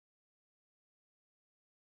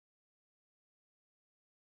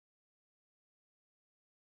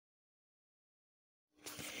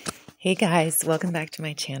Hey guys, welcome back to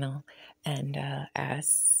my channel. And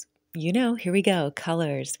as you know, here we go.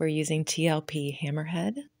 Colors. We're using TLP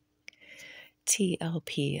Hammerhead,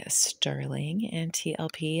 TLP Sterling, and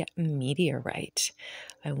TLP Meteorite.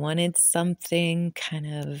 I wanted something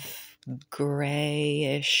kind of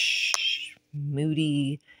grayish,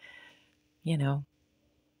 moody,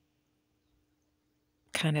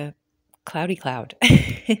 kind of cloudy cloud.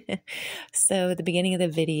 So at the beginning of the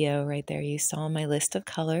video right there, you saw my list of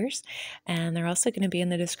colors, and they're also going to be in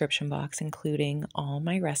the description box, including all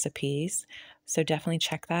my recipes. So definitely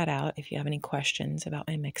check that out if you have any questions about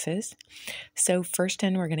my mixes. So first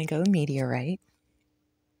in, we're going to go Meteorite.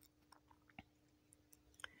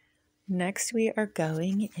 Next, we are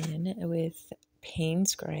going in with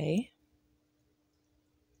Paynes Gray.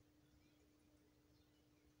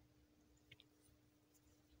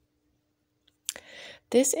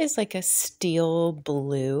 This is like a steel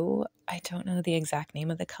blue. I don't know the exact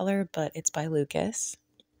name of the color, but it's by Lucas.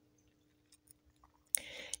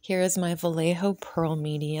 Here is my Vallejo Pearl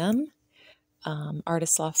Medium,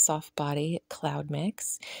 Artist Loft Soft Body Cloud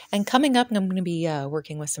Mix. And coming up, I'm going to be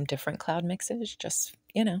working with some different cloud mixes, just,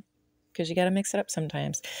 because you got to mix it up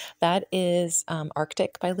sometimes. That is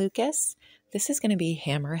Arctic by Lucas. This is going to be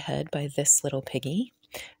Hammerhead by this Little Piggy.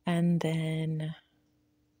 And then,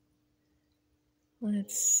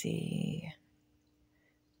 let's see.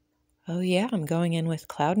 Oh yeah, I'm going in with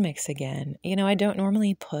Cloud Mix again. I don't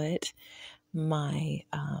normally put my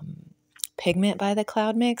pigment by the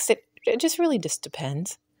Cloud Mix. It just really just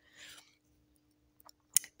depends.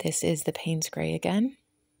 This is the Paynes Gray again.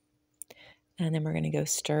 And then we're going to go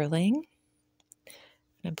Sterling.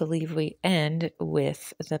 I believe we end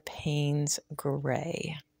with the Paynes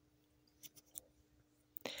Gray.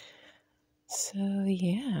 So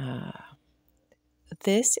yeah.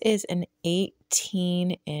 This is an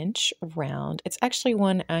 18-inch round. It's actually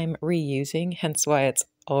one I'm reusing, hence why it's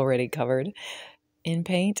already covered in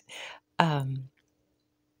paint. And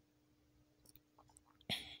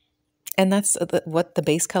that's what the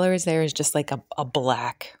base color is there is just like a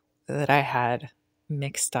black that I had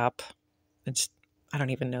mixed up. I don't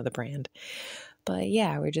even know the brand. But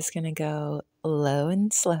yeah, we're just going to go low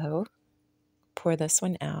and slow. Pour this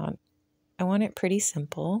one out. I want it pretty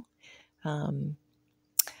simple.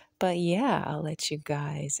 But yeah, I'll let you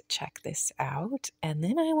guys check this out, and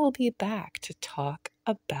then I will be back to talk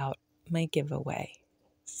about my giveaway.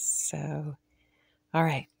 So, all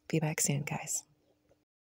right, be back soon, guys.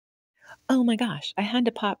 Oh my gosh, I had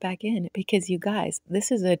to pop back in because you guys,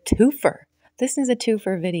 this is a twofer. This is a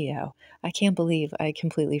twofer video. I can't believe I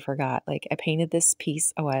completely forgot. Like, I painted this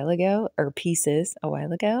piece a while ago, or pieces a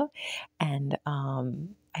while ago, and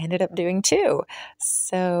I ended up doing two.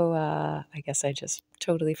 So I guess I just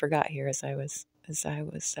totally forgot here as I was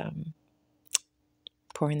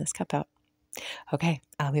pouring this cup out. Okay,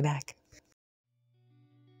 I'll be back.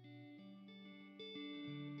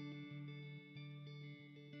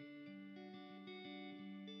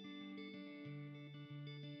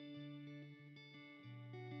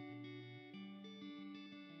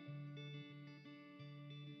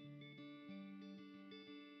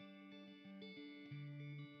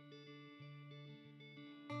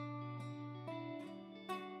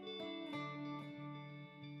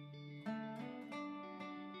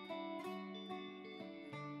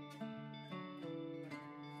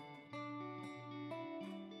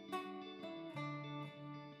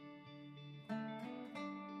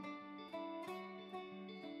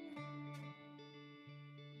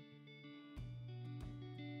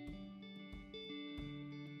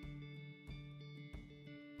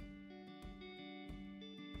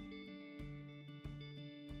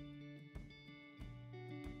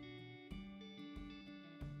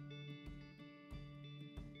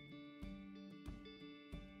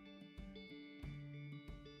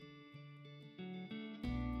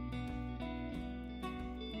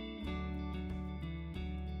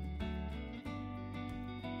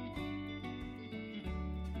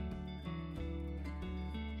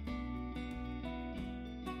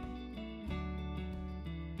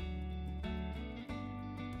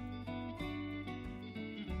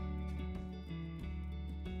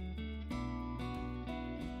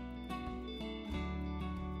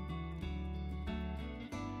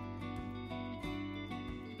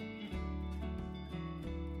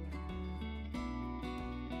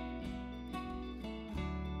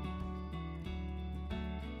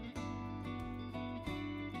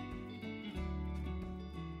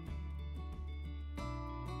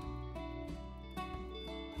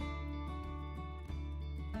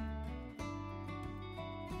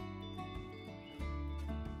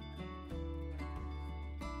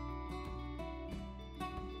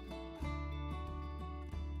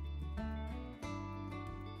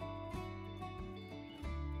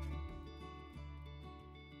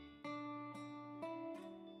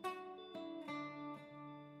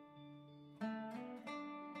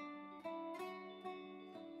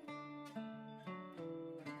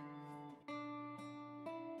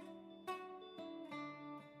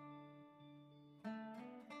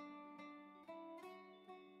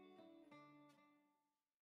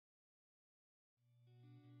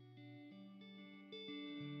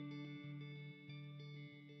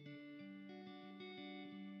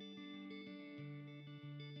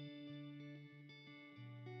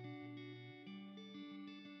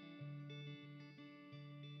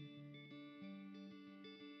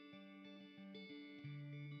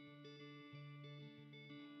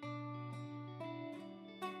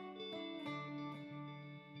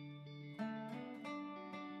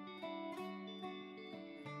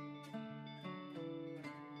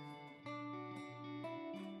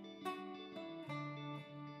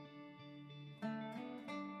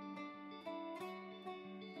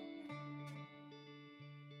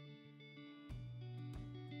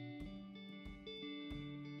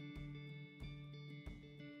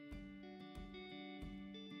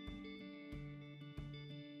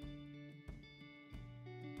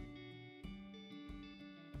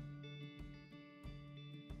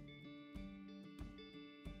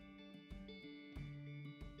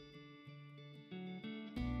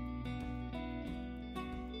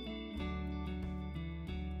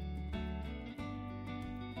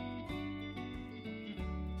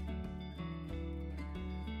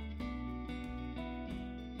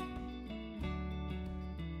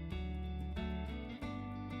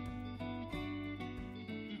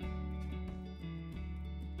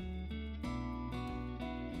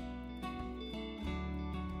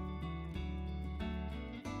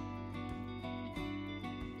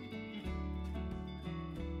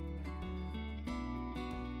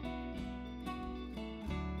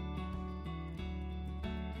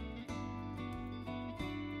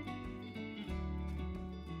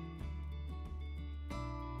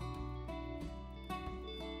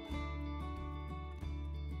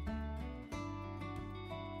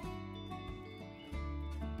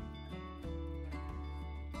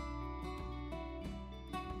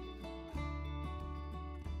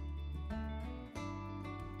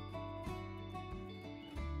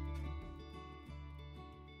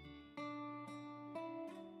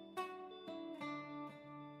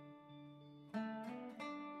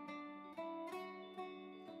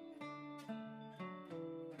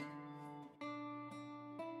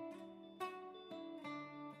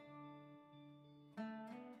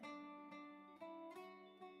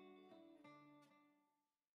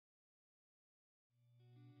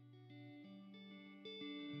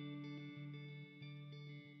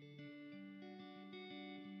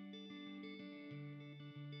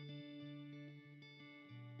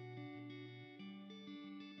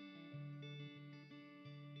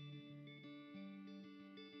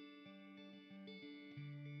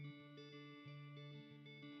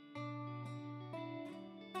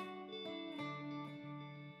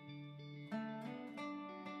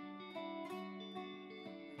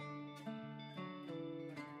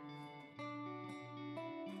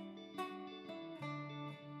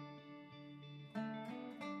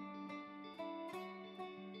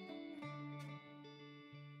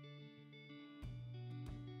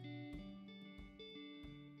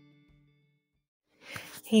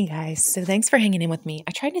 Hey guys, so thanks for hanging in with me.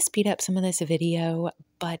 I tried to speed up some of this video,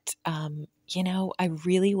 but I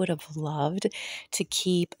really would have loved to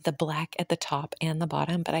keep the black at the top and the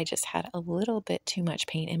bottom, but I just had a little bit too much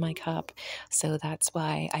paint in my cup. So that's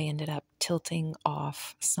why I ended up tilting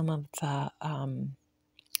off some of the,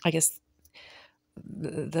 I guess,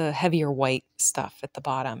 the heavier white stuff at the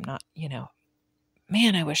bottom. Not,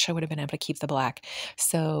 man, I wish I would have been able to keep the black.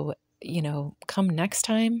 So come next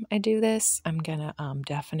time I do this, I'm gonna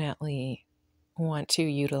definitely want to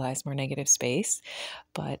utilize more negative space.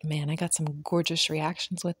 But man, I got some gorgeous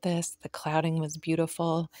reactions with this. The clouding was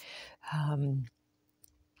beautiful. I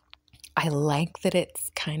like that it's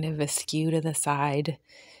kind of askew to the side,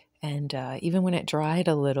 and even when it dried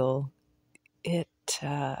a little, it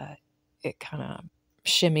kind of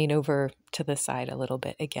shimmied over to the side a little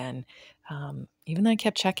bit again. Even though I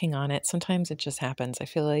kept checking on it, sometimes it just happens. I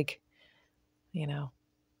feel like, I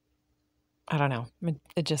don't know.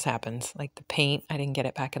 It just happens. Like the paint, I didn't get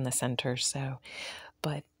it back in the center. So,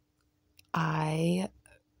 but I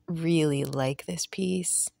really like this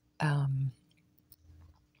piece. And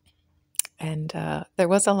there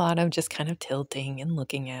was a lot of just kind of tilting and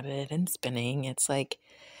looking at it and spinning. It's like,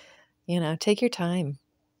 take your time.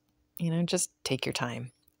 Just take your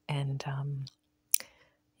time. And,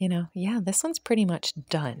 yeah, this one's pretty much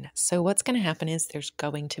done. So what's going to happen is there's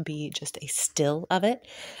going to be just a still of it.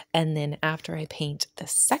 And then after I paint the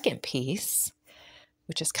second piece,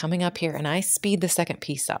 which is coming up here, and I speed the second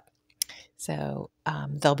piece up. So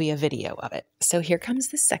there'll be a video of it. So here comes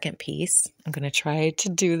the second piece. I'm going to try to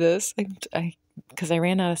do this because I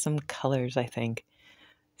ran out of some colors, I think.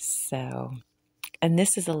 So, and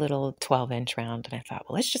this is a little 12-inch round, and I thought,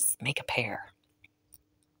 well, let's just make a pair.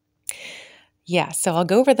 Yeah, so I'll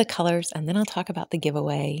go over the colors, and then I'll talk about the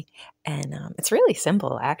giveaway. And it's really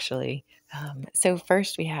simple, actually. So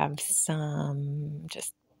first we have some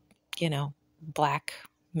just, black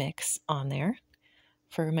mix on there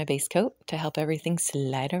for my base coat to help everything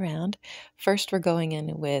slide around. First, we're going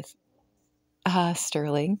in with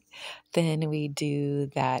sterling. Then we do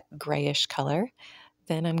that grayish color.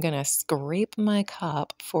 Then I'm going to scrape my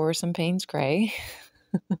cup for some Paynes gray.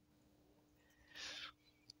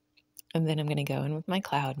 And then I'm going to go in with my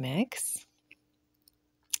cloud mix.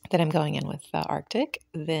 Then I'm going in with Arctic,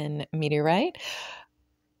 then Meteorite.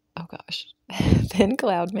 Oh gosh. Then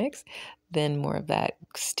cloud mix. Then more of that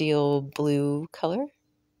steel blue color.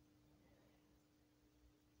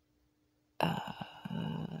 I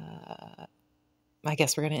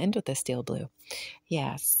guess we're going to end with the steel blue.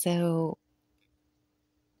 Yeah, so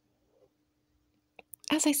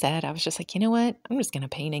as I said, I was just like, you know what? I'm just going to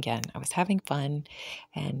paint again. I was having fun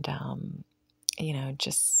and,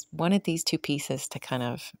 just wanted these two pieces to kind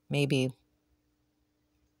of maybe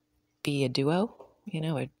be a duo,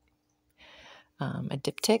 a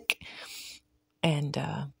diptych. And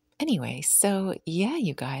anyway, so yeah,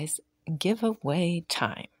 you guys, giveaway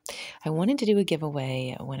time. I wanted to do a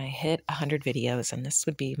giveaway when I hit 100 videos, and this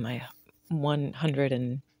would be my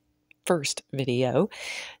 101st video.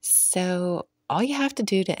 So all you have to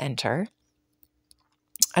do to enter,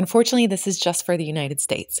 unfortunately, this is just for the United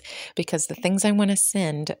States because the things I want to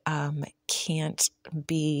send can't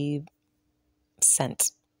be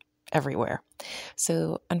sent everywhere.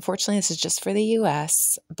 So unfortunately, this is just for the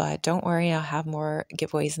US, but don't worry, I'll have more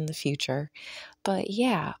giveaways in the future. But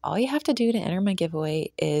yeah, all you have to do to enter my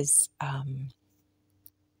giveaway is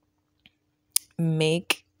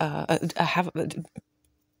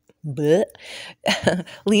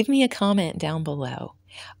leave me a comment down below.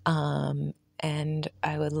 And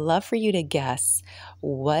I would love for you to guess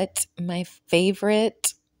what my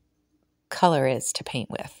favorite color is to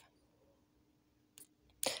paint with.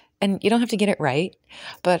 And you don't have to get it right,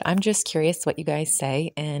 but I'm just curious what you guys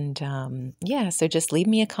say. And yeah, so just leave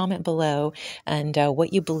me a comment below and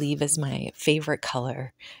what you believe is my favorite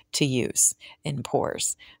color to use in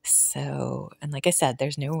pours. So, and like I said,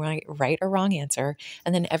 there's no right or wrong answer.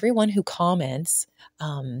 And then everyone who comments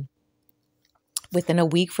within a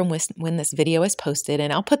week from when this video is posted,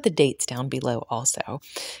 and I'll put the dates down below also.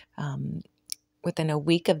 Within a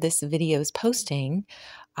week of this video's posting,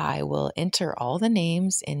 I will enter all the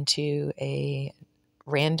names into a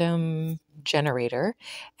random generator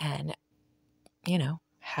and,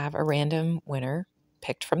 have a random winner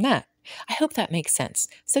picked from that. I hope that makes sense.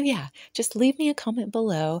 So yeah, just leave me a comment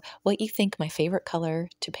below what you think my favorite color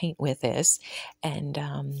to paint with is,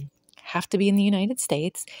 and have to be in the United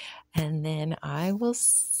States. And then I will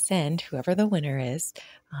send whoever the winner is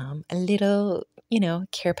a little,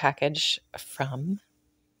 care package from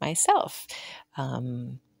myself.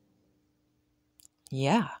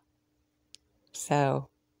 Yeah. So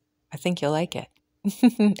I think you'll like it.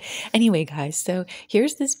 Anyway, guys, so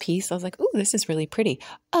here's this piece. I was like, oh, this is really pretty.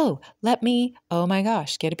 Oh, oh my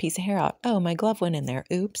gosh, get a piece of hair out. Oh, my glove went in there.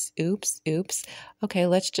 Oops, oops, oops. Okay,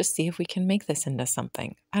 let's just see if we can make this into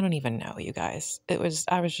something. I don't even know, you guys.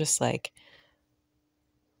 I was just like,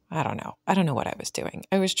 I don't know. I don't know what I was doing.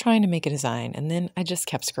 I was trying to make a design and then I just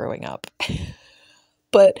kept screwing up.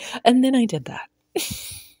 And then I did that.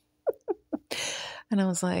 And I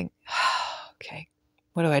was like, okay,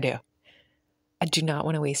 what do I do? I do not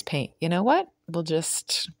want to waste paint. You know what? We'll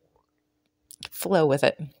just flow with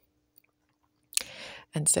it.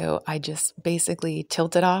 And so I just basically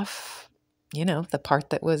tilted off, the part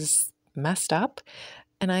that was messed up.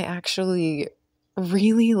 And I actually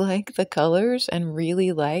really like the colors and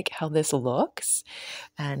really like how this looks.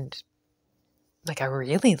 And I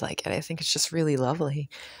really like it. I think it's just really lovely.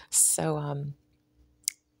 So,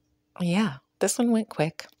 yeah, this one went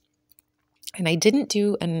quick. And I didn't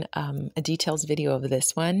do a details video of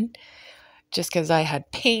this one just because I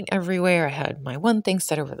had paint everywhere. I had my one thing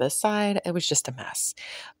set over the side. It was just a mess.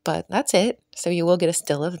 But that's it. So you will get a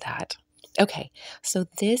still of that. Okay, so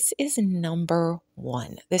this is number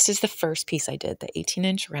 1. This is the first piece I did, the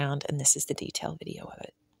 18-inch round, and this is the detail video of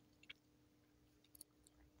it.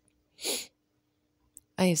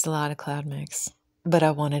 I used a lot of cloud mix, but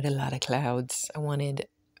I wanted a lot of clouds. I wanted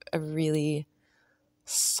a really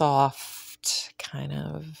soft kind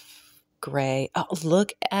of gray. Oh,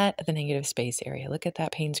 look at the negative space area. Look at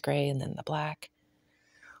that Paynes gray and then the black.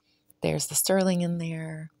 There's the sterling in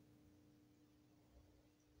there.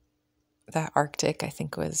 That Arctic, I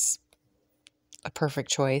think, was a perfect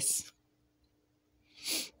choice.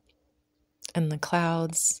 And the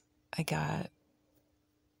clouds, I got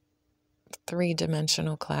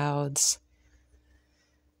 3-dimensional clouds.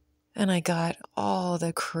 And I got all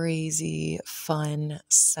the crazy fun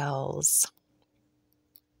cells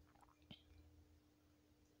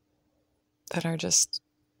that are just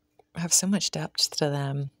have so much depth to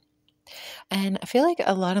them. And I feel like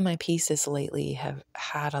a lot of my pieces lately have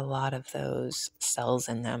had a lot of those cells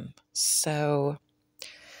in them. So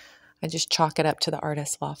I just chalk it up to the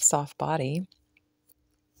artist Loft soft body.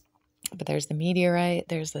 But there's the Meteorite,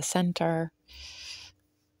 there's the center.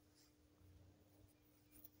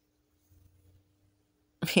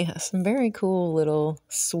 Yeah, some very cool little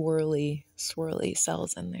swirly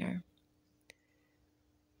cells in there.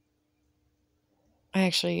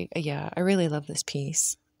 I really love this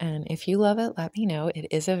piece. And if you love it, let me know. It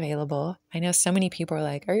is available. I know so many people are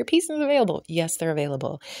like, are your pieces available? Yes, they're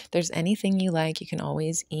available. If there's anything you like, you can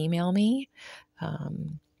always email me.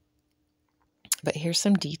 But here's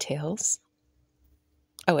some details.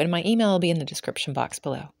 Oh, and my email will be in the description box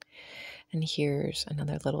below. And here's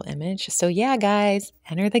another little image. So yeah, guys,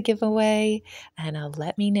 enter the giveaway and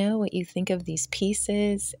let me know what you think of these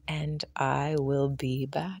pieces. And I will be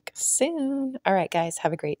back soon. All right, guys,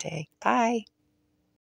 have a great day. Bye.